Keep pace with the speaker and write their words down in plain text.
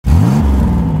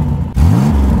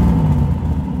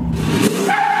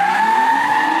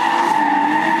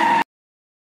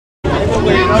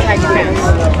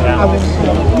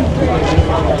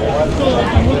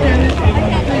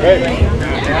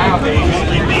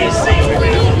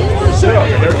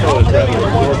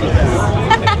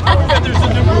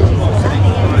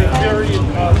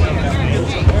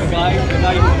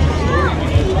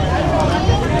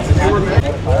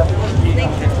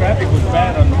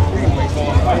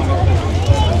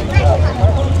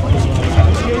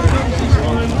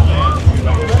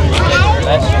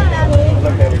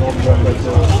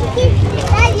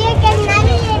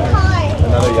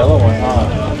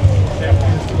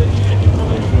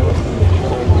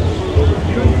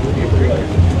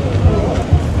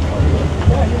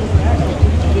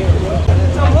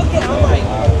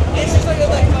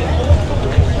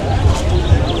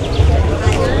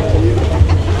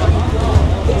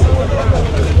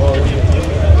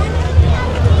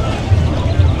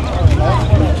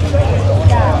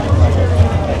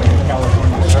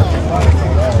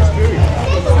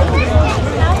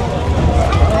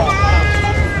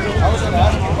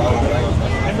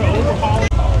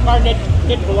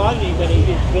didn't belong to anybody. He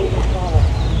just built the car.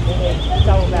 And they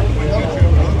sell them back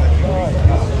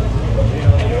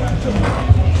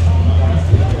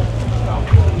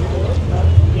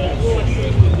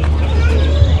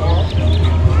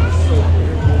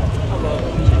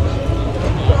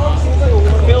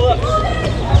Phillips.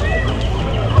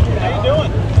 How you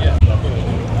doing? Yeah.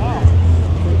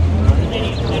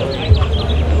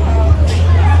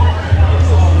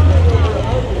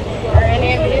 Are any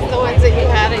of these the ones that you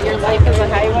had at your life as a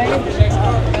highway?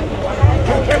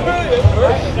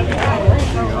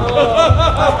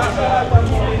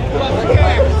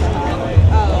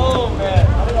 Oh man,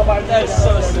 that's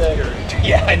so sick.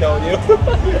 Yeah, I know you.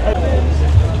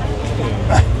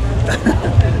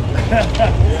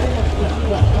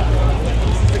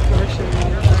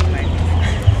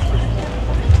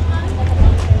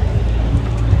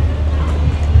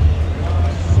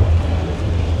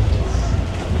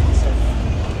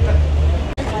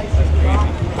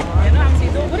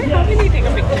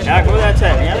 Yeah, go that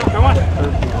side. Yeah, come on.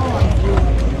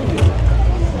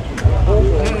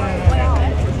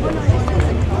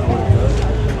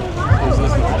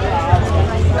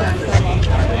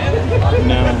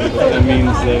 No, that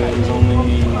means that it was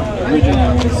only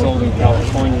originally sold in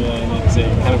California, and it's a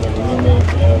kind of a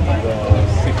remake of the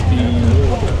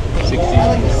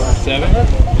 67,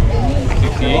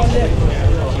 68.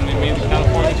 When they made the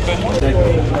California special.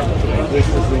 This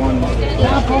is the one.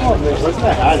 What's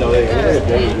that?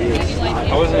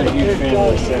 I wasn't a huge fan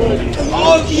of the 70s.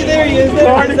 Oh, see, there he is.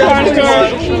 Car.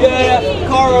 Yeah,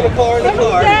 car on a car on a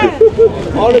car.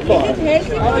 On a car.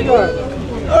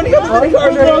 Oh, and he got the mini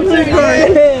cars right on the car.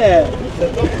 Yeah.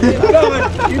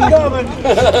 Keep coming.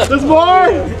 There's more.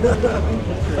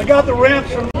 I got the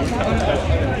ramps from.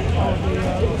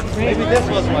 Maybe this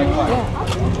was my car.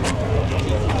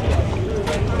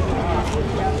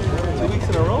 2 weeks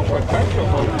in a row for a car show.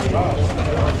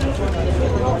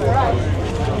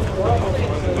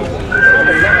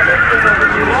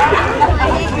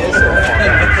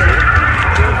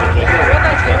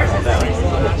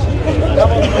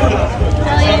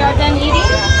 Kelly, you are done eating?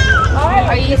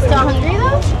 Are you still hungry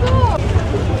though?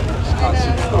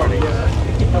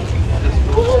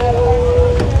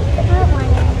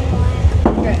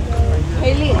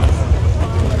 Hey, Liz.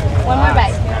 One more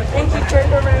bite. Thank you.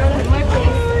 Turn around. One more,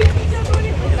 please.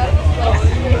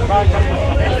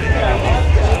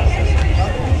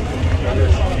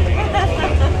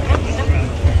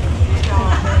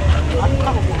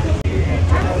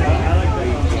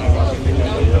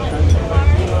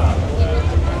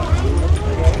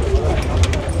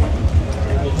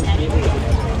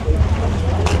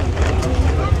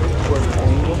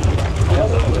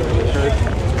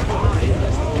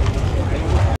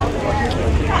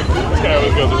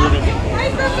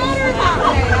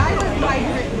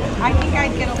 I think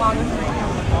I'd get along with her.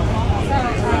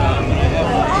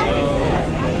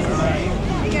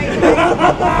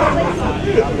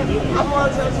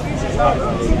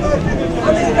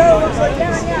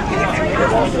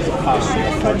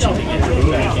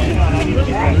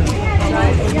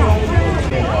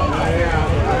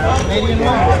 Canadian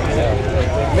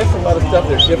one. Missed a lot of stuff.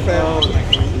 There's different.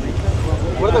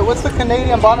 What's the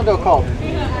Canadian Bonneville called?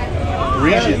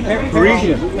 Parisian. You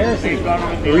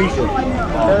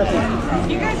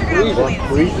guys are going to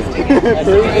Cruisin.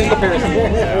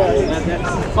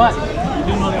 But you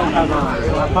do know they don't have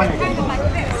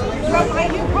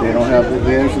They don't have,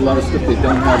 there's a lot of stuff they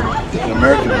don't have in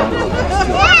American Bonneville.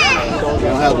 They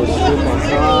don't have the strip on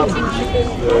top. They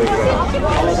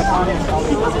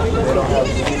don't have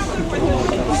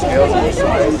scales on the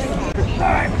sides.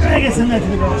 Alright, I guess I'm not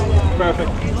gonna go.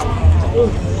 Perfect.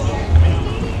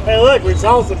 Hey, look, we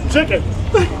saw some chicken.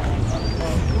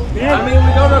 Yeah. I mean,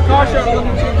 we go to a car show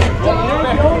looking chicken.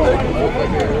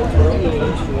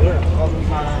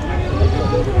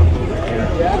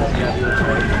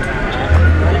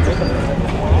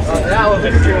 That was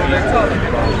a good one.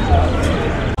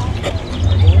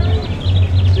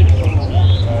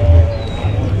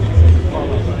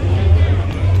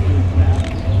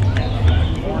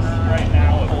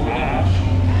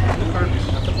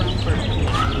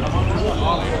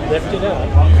 Lift it up,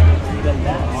 then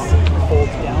that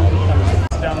folds down,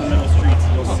 comes down the middle streets,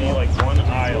 you'll see like one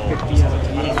aisle with fenders.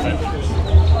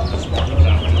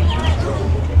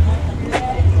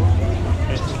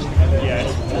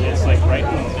 It's like right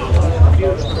in the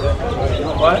middle.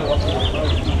 What?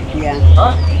 Yeah.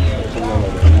 Huh?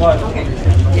 What?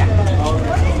 Yeah.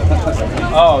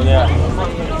 Oh, yeah.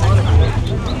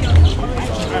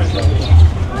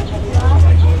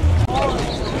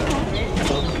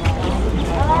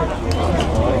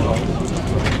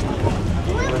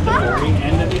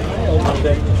 End of the aisle,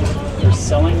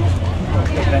 selling the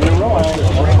vendor roll.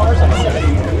 There's more cars on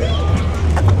site.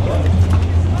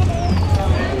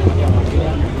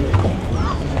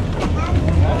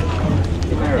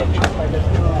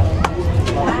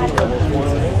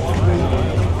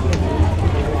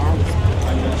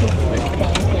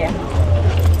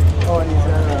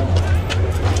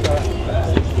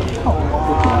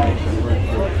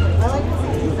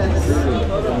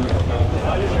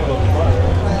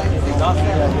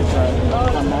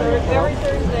 Every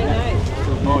Thursday night.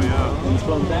 Oh,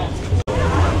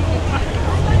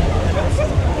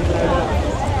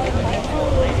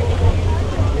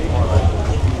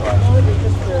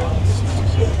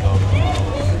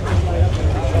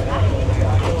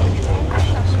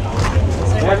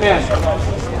 yeah.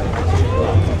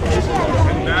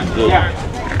 Yeah.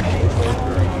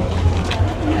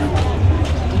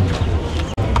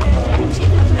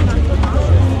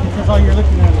 Because all you're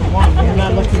looking at is one. You're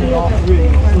not looking at all three.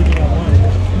 You're just looking at one.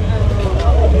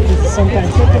 Because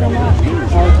sometimes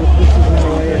ours with this is in the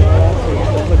way and all, so you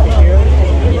just look at here.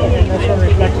 And that's what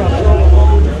reflects on the wall.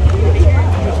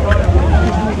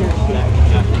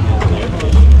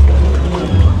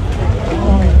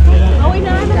 Oh, wait,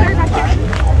 no, I'm there back there.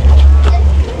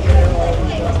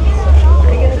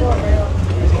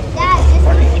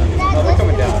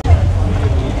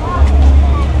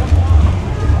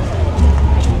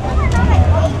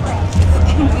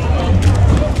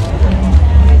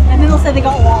 And then they'll say they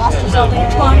got lost or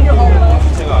something. Come on, you're home.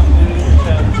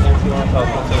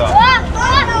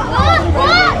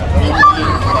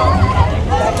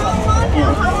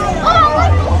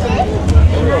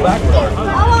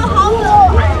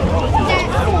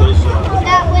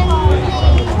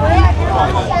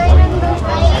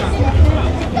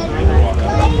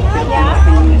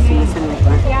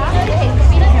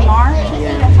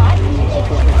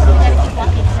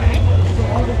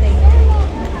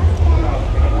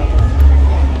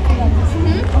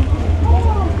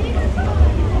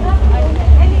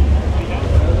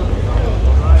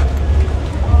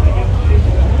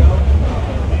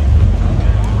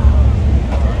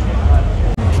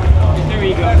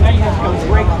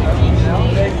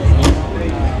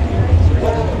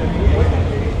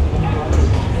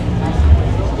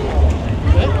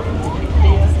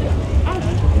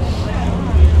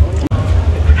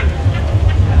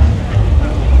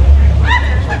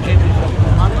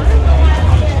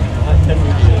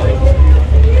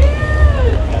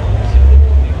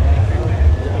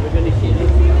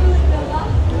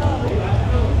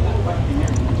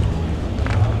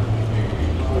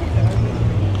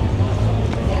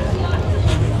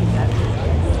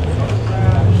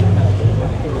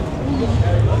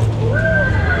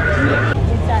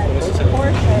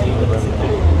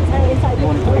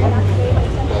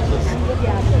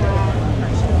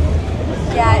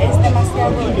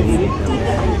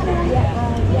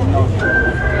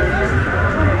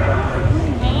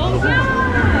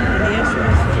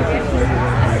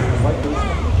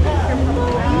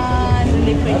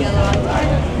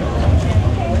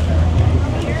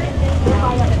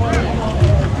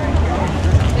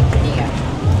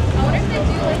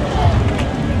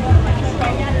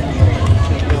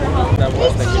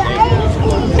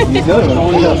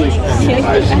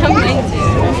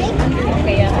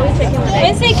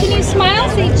 Wednesday, can you smile?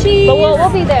 Say cheese. But we'll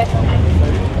be there.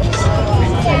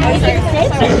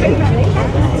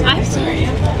 I'm sorry.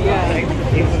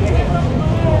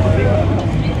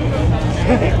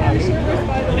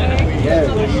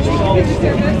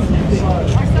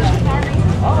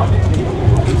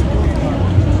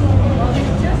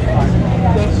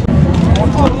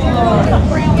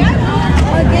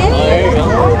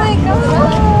 Oh my God.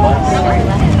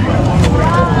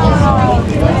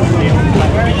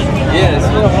 Yeah, it's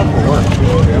still hard for work.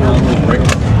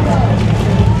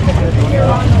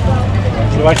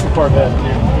 She likes the Corvette.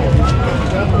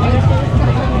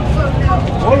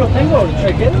 Oh, lo tengo, lo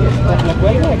chequé. Lo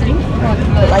cuelgo aquí.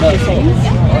 Like the things?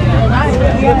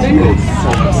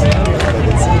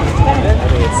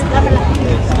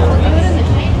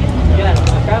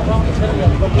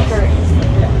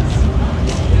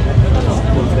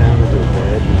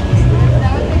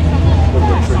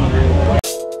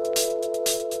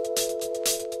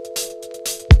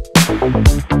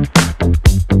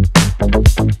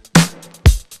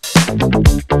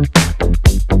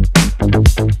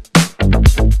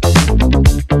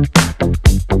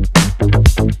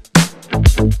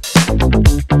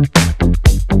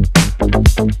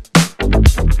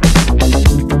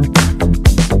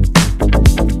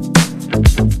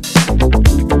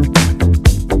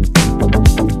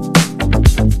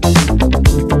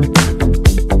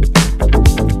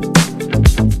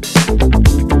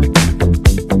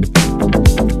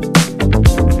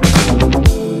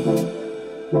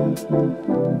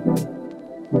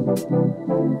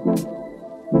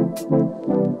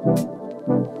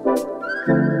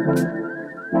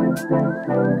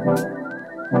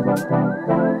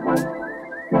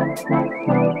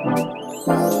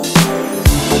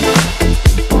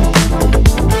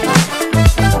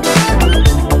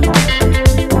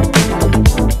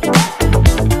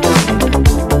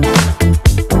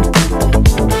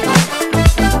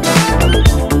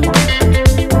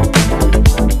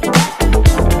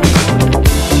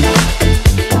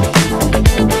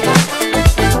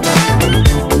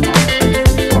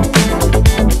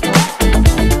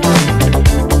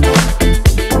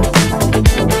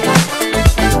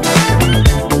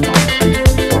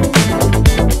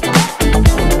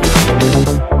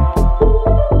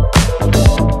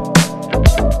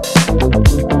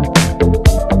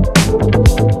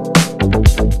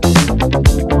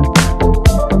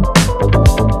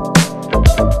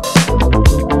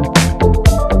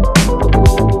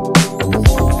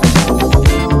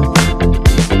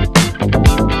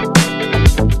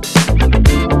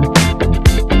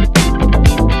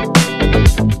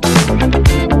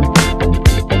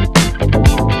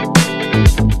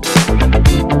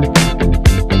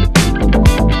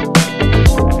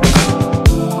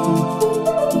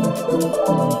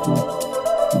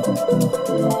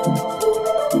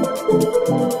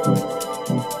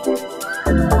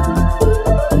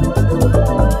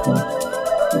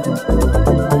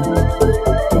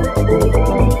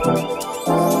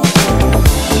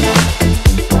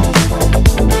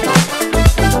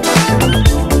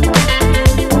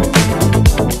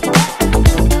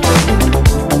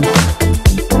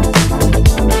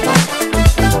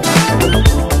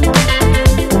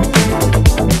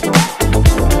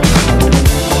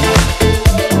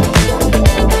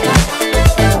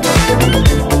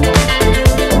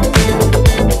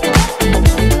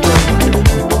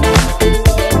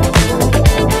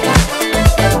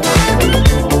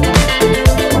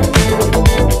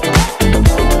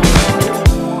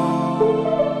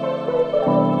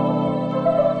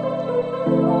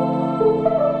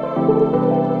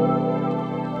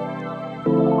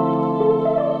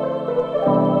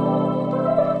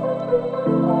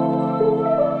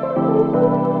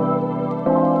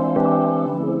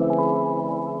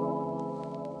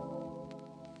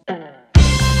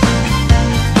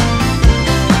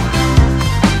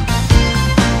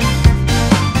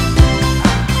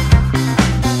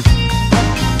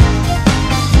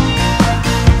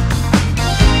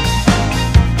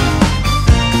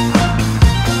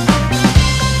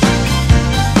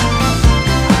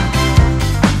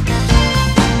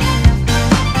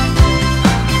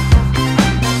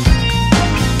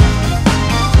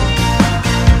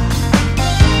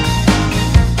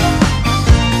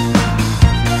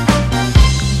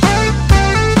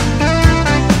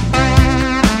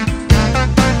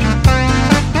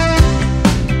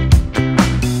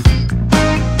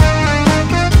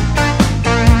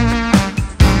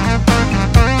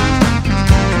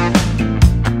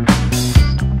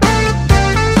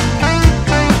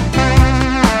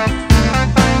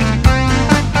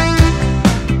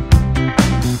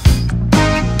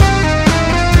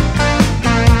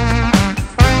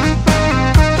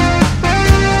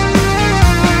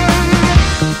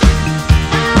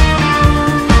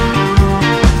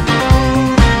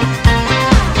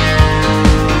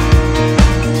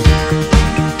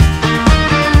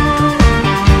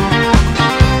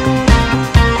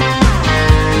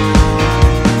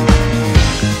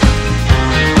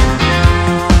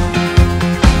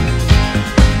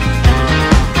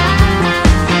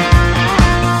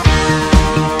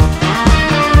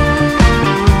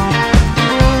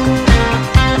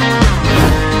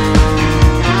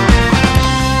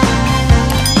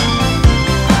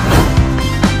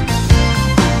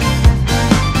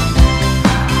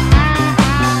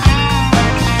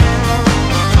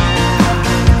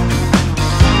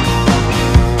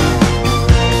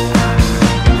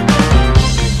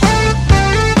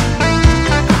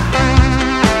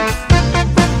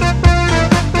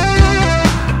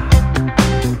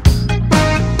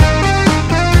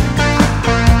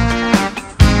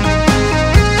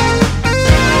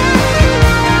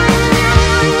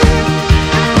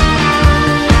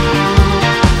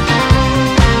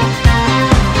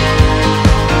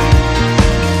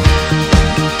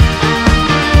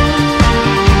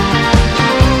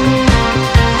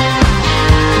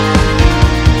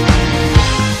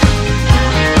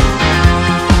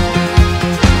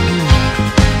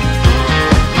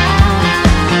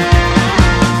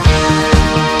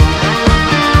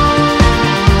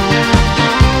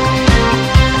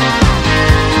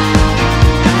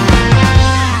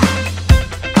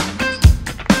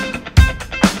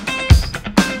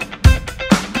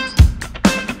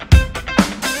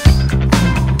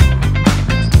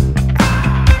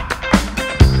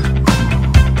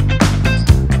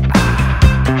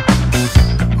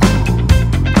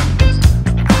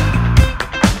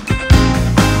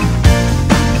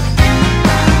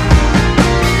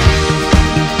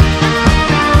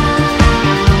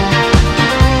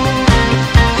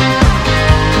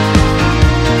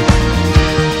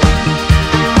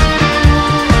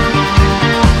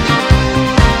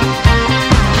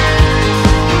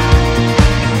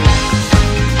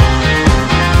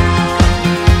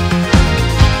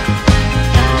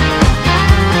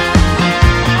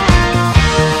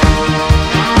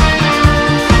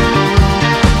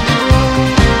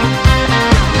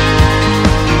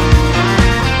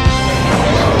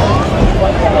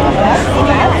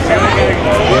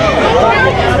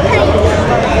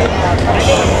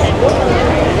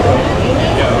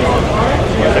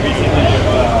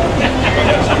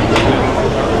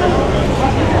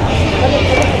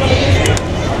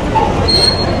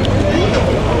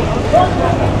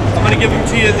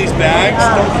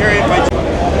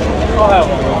 have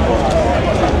one.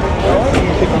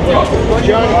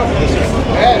 John,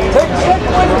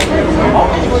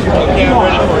 Okay, I'm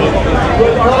ready for you.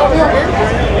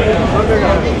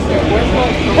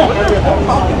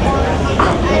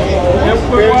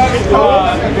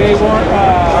 They want,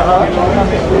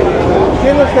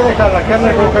 tienes que dejar la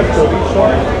carne roja, el chorizo,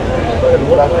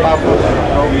 las papas,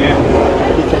 y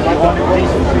tomate.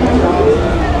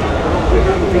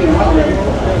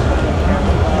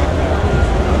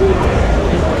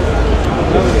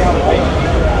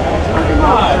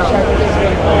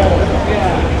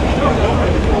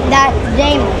 That's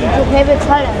James, your favorite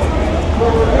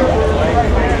color.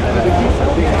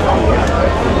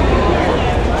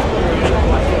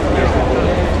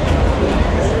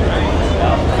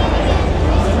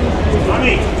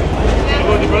 Mommy, you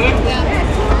go with your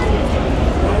brother?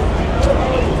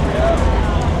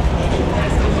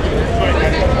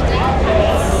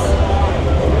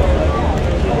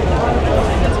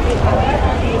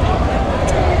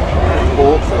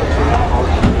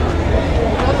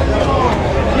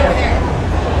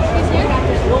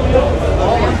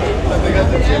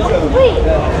 Wait,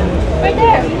 right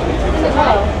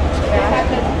there.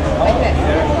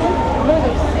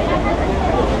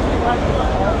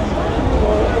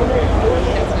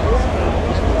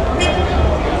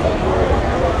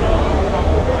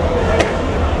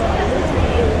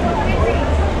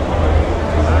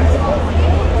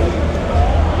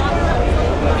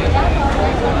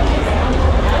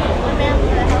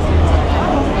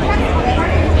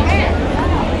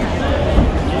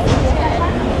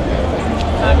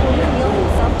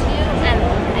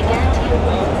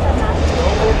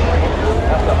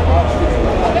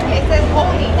 It says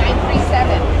holy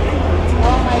 937.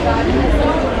 Oh my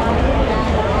God.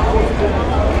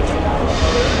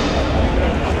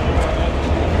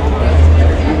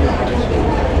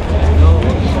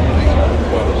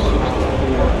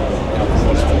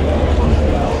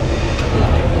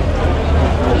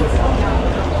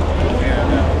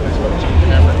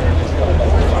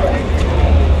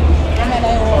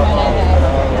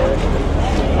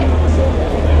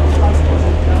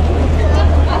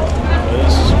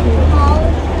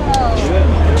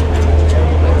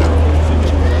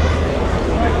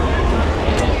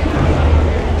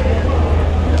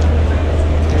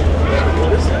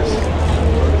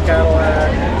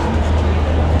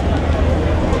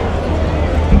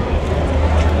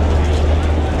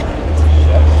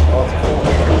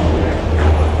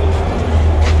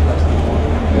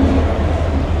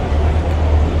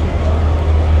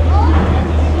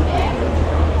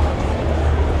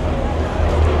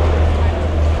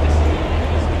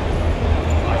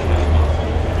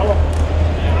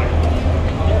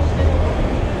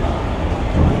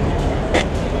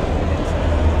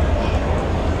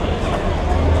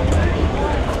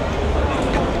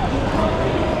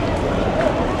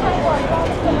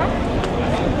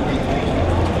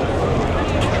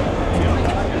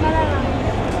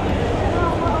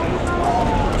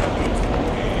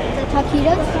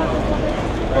 Taquitos?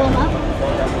 Roll them up?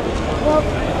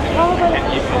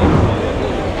 Well,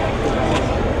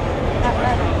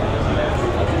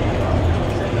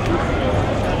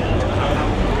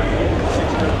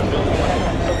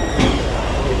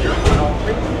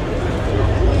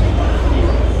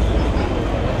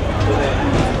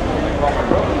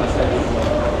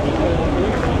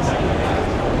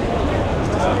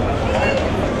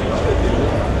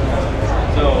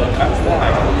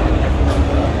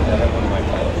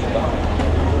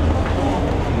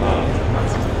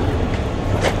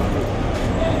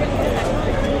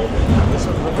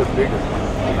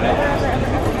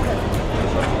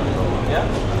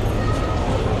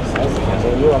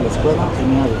 Yo a la escuela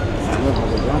tenía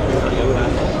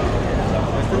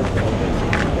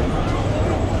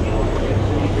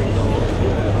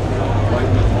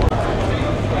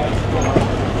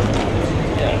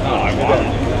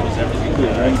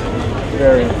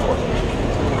very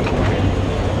important.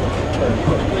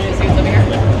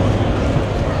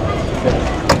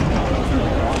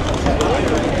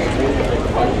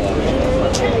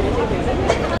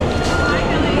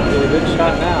 Good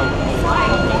shot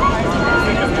now.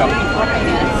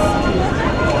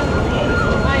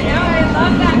 I know, I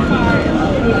love that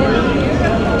car.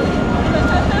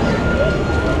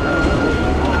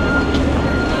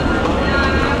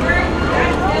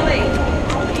 That's silly.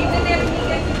 Even if he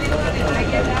gets to do it and I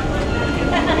get that one,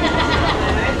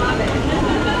 I love it.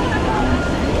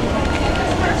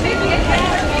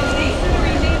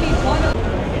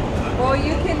 Well,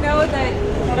 you can know that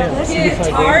kids,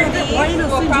 our niece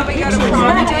will probably go to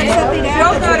prom in it.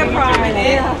 She'll go to prom in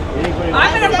it.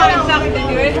 I'm gonna find something to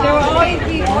do it. There will always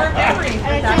be more memories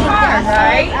with that car,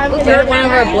 right? They're one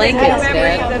of our blankets, Memories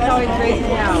Dad. that's always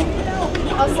racing out.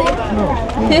 I'll save them.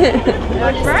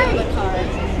 That's right.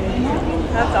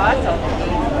 That's awesome.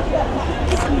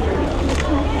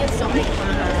 It's so much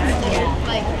fun.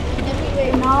 Like,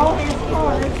 Oh,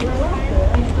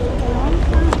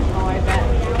 I bet.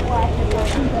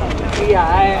 Yeah,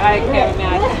 I can't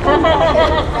imagine.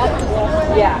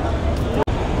 Yeah.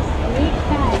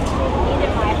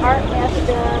 Either my heart messed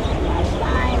up, my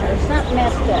spine, or something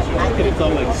messed up. It's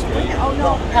all like straight. Oh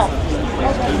no, help.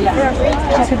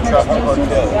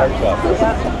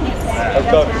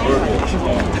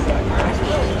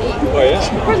 Oh yeah?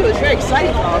 of course, it was very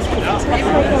exciting for us.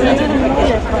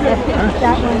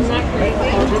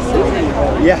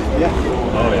 Yeah, yeah.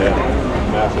 Oh yeah.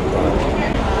 Massive car.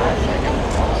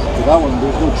 So that one,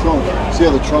 there's no trunk. See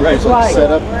how the trunk is like set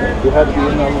up? It had to be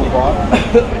in that little box.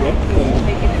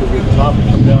 Because the top would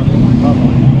come down in the top.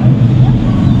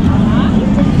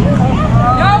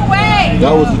 No way!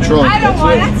 That was the trunk. I don't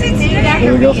want it. That's named after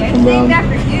Everything me. else will It's come named down.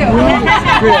 after you.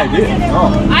 Great idea.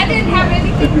 Oh. I didn't have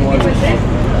anything to do with it.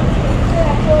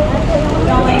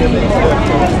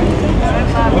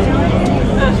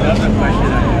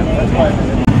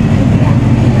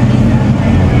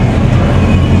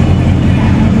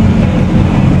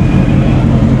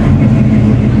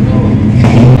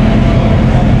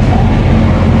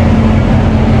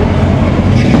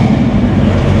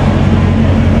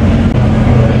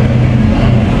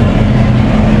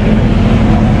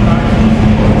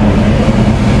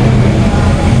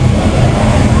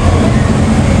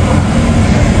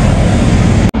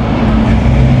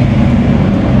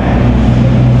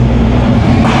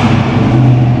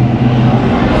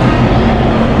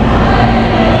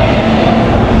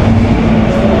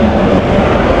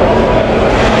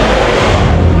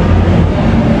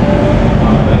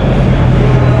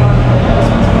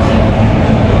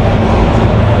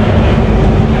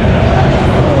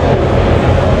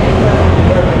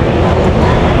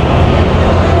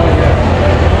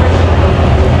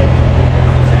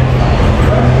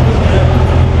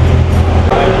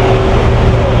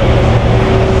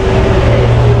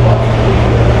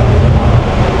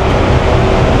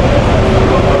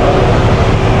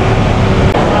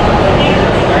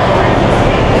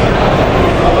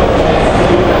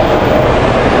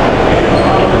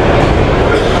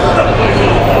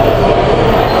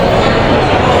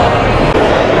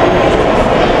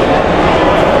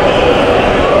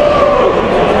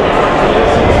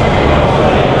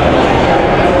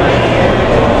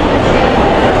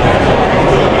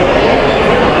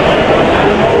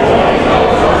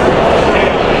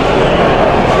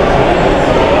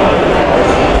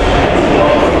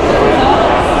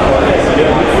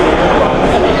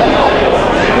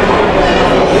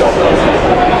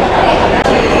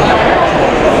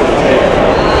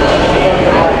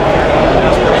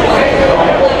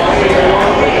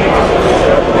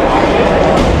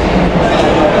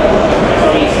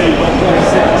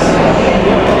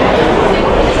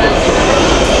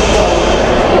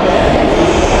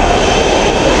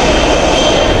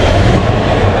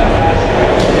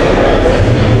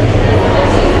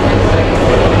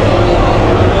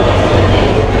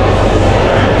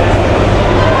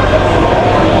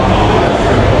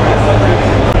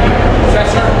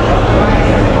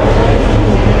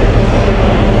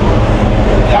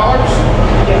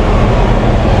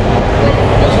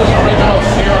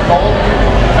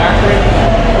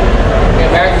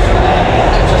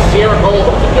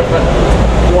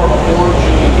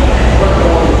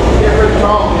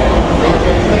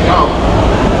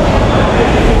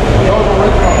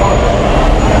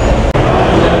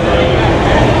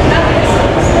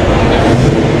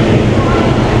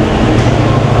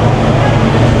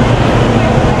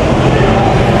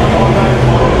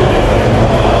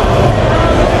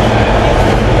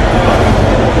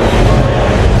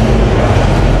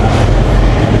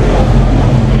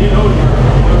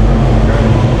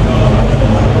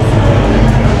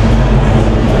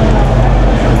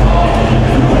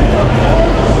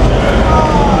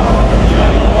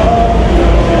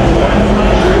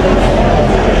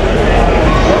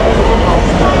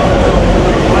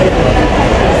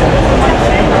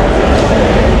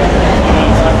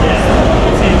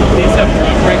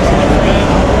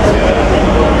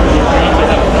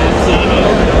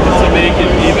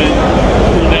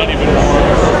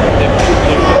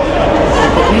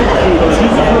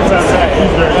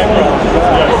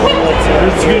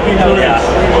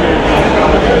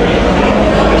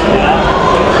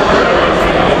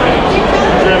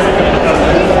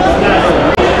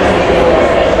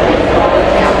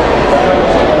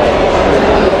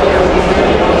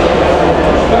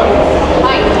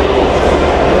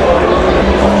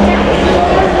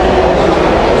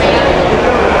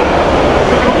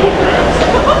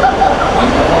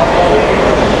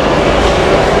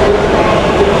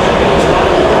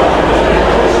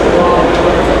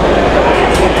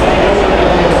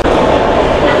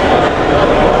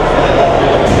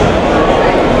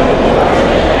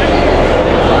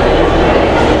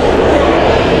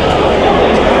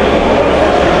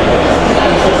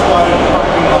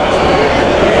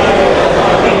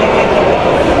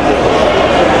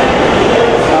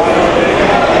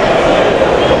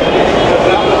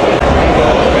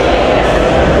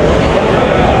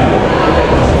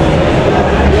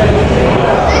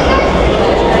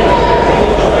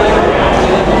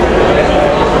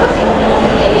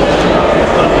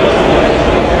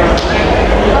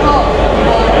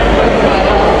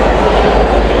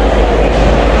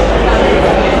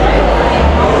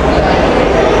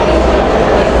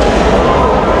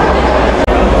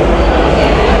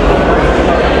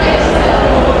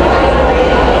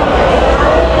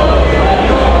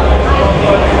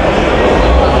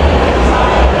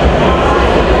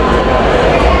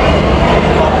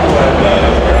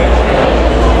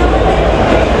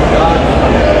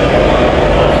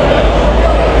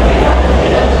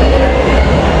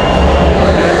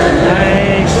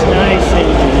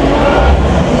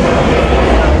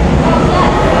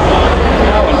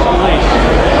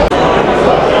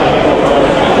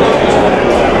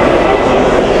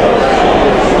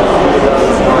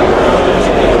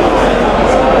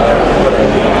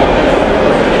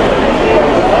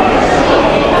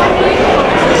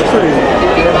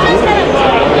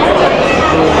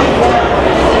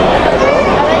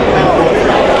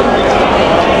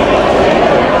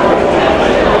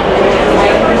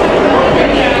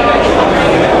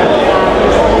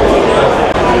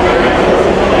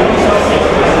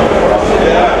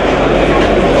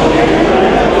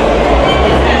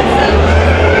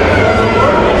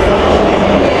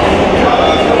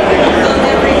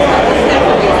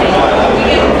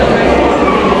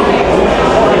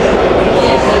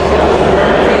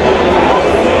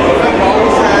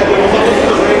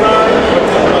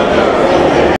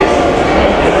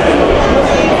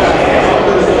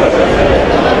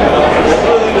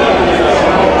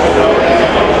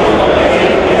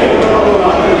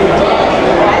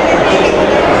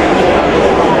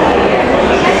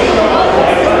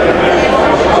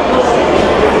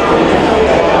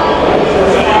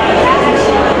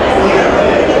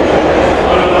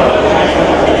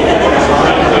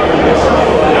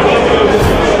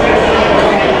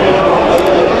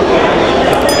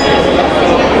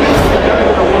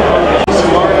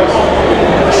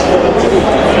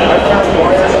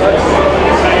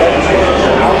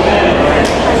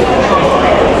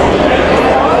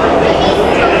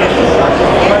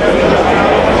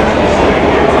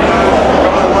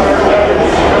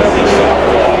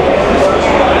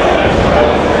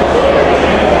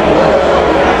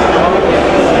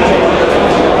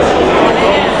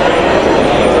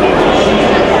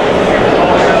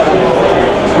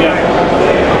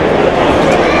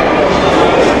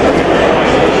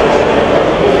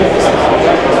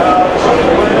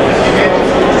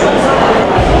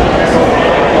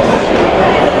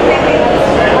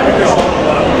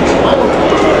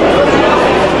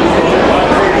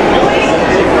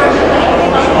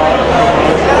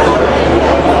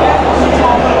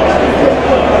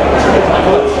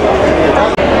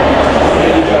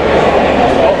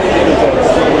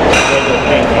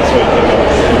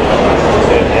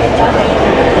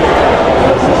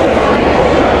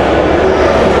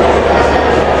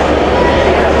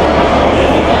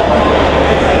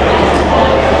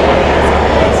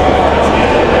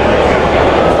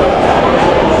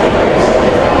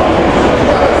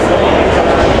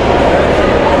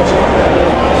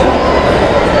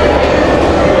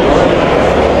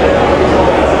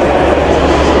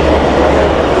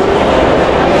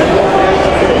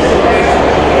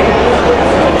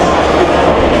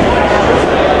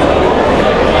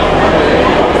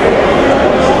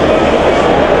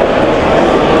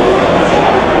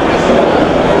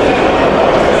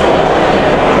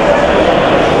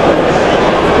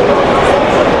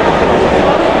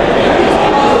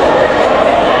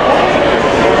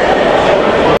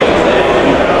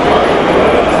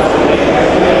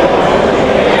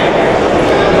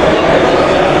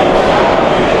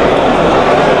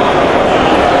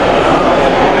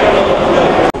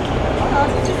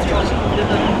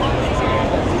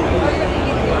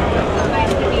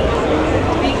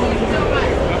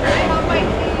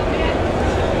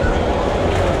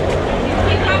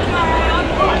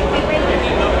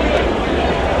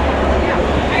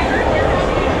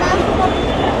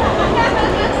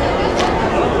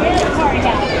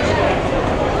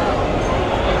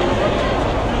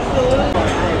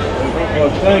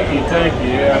 Thank you, thank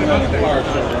you. Yeah, I'm not in the car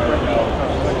show right now.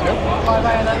 I'll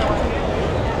buy another one.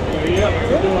 Yeah,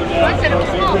 we're doing that. I said it was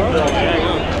small.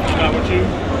 Yeah, not with you?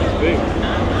 It's big.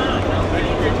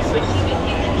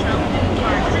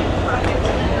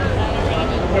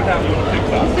 What time you want to pick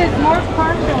up? It says Mark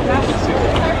Parkville. That's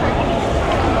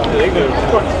They go.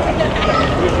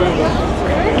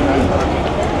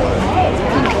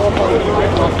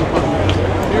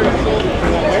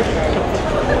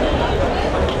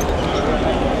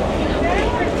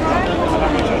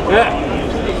 Yeah.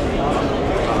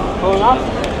 Hold on.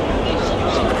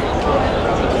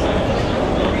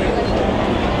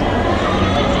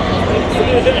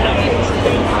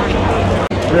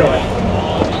 Really?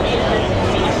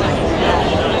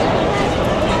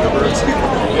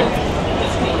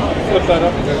 Flip that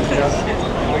up.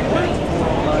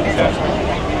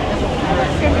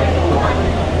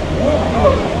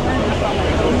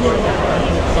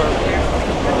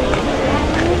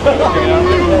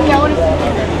 yeah, what is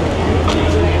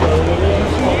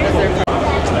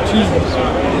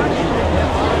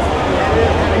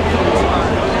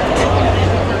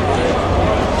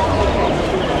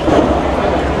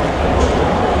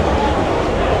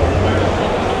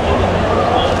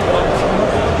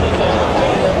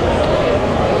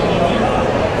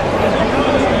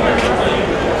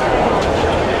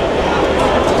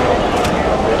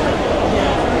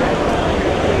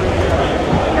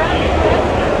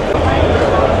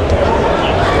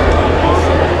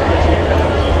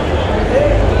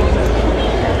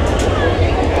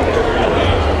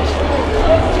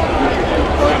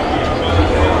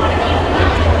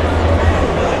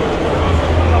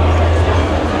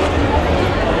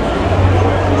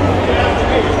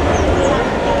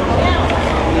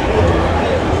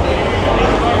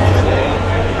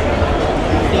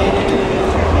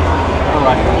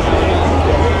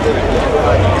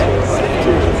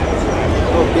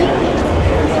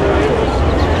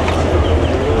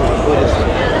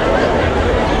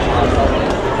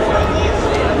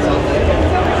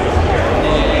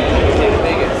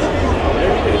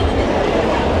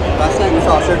Last night we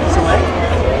saw Cirque du Soleil.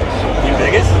 In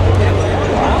Vegas?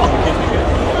 Wow.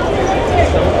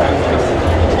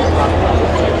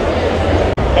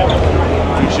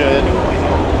 You should.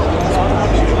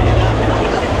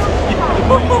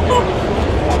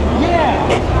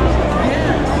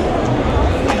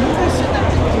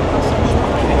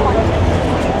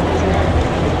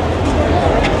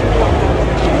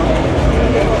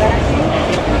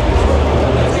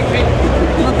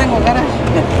 No tengo ganas.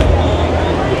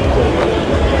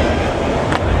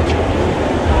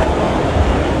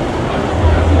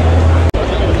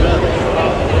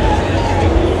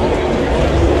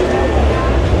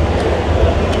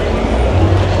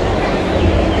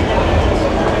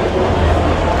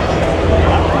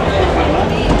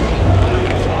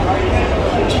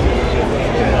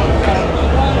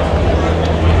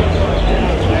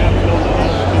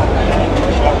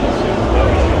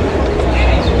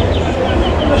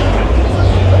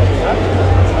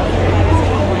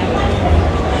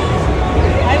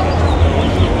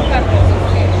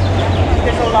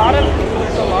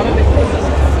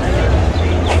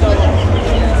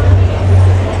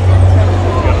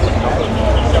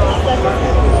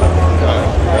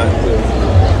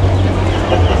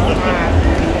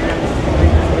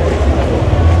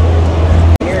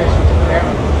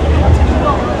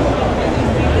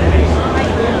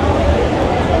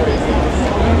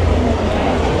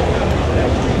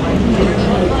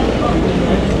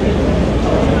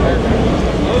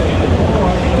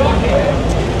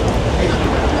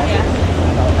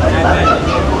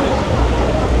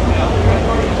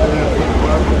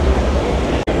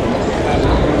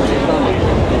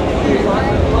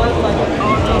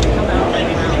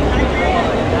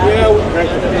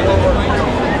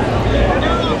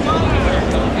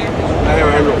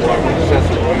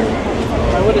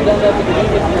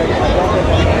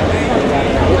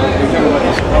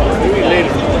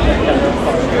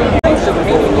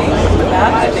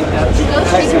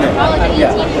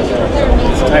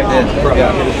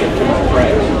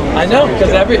 I know, because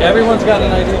everyone's got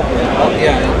an idea.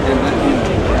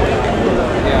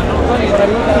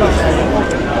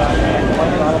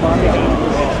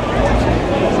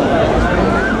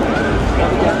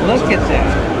 Look at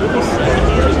that.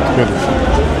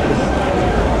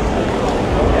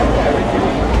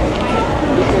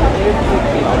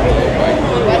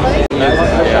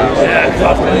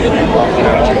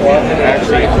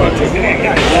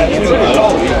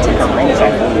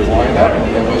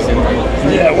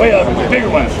 Yeah, way up, bigger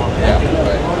ones.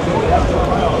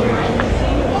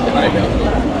 I know.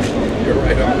 You're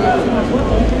right on that.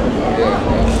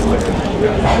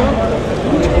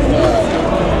 Yeah.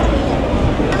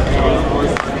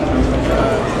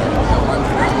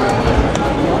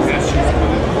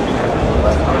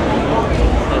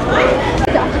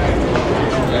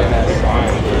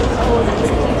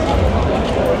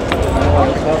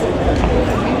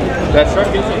 That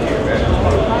truck isn't here, man.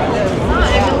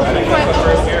 I think that's the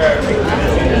first year I ever.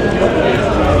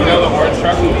 You know the orange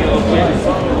truck we feel here?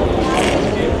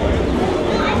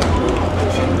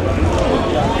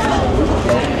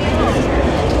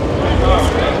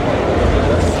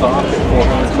 Stop at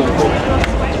 400 something.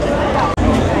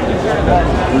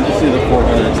 Where'd you see the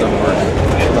 400 somewhere?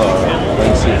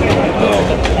 Let's see.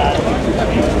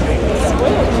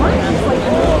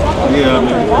 Yeah,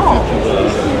 maybe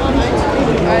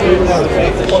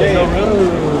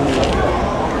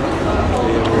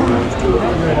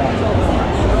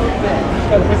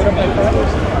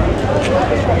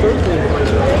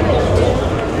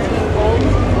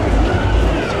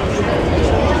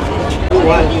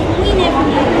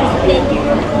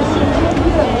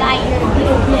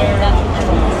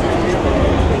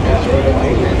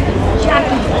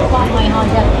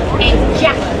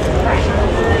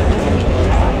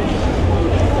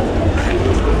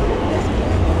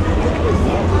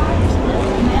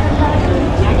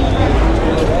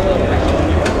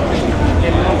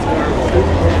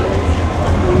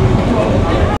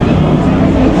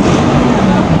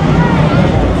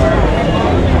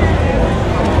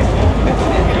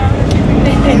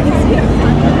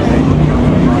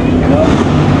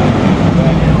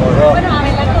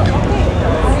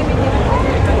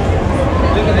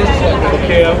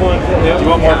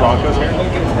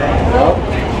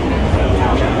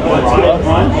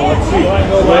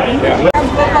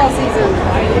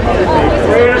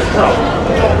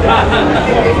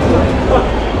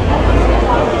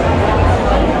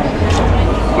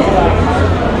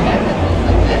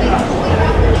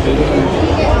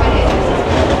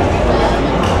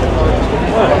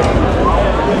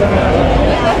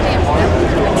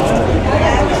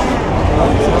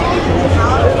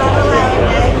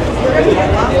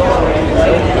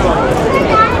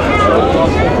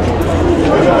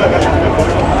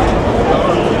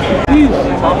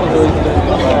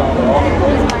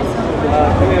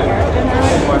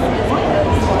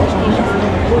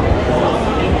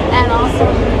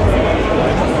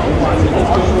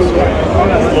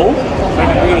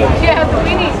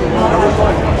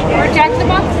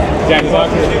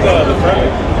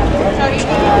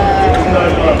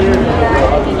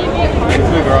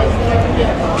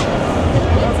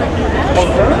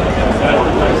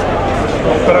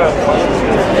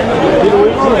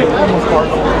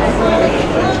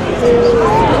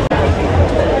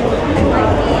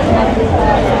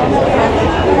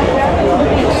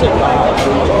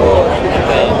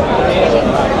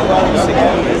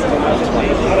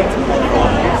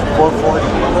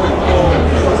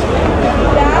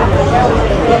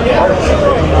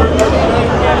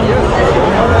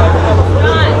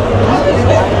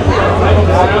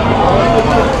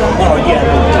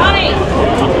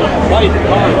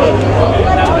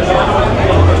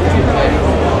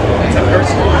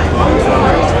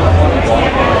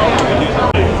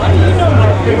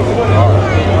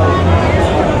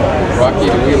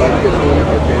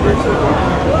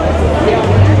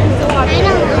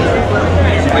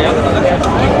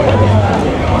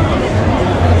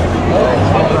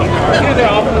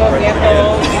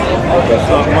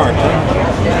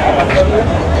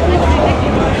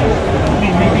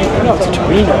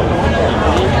 3 no.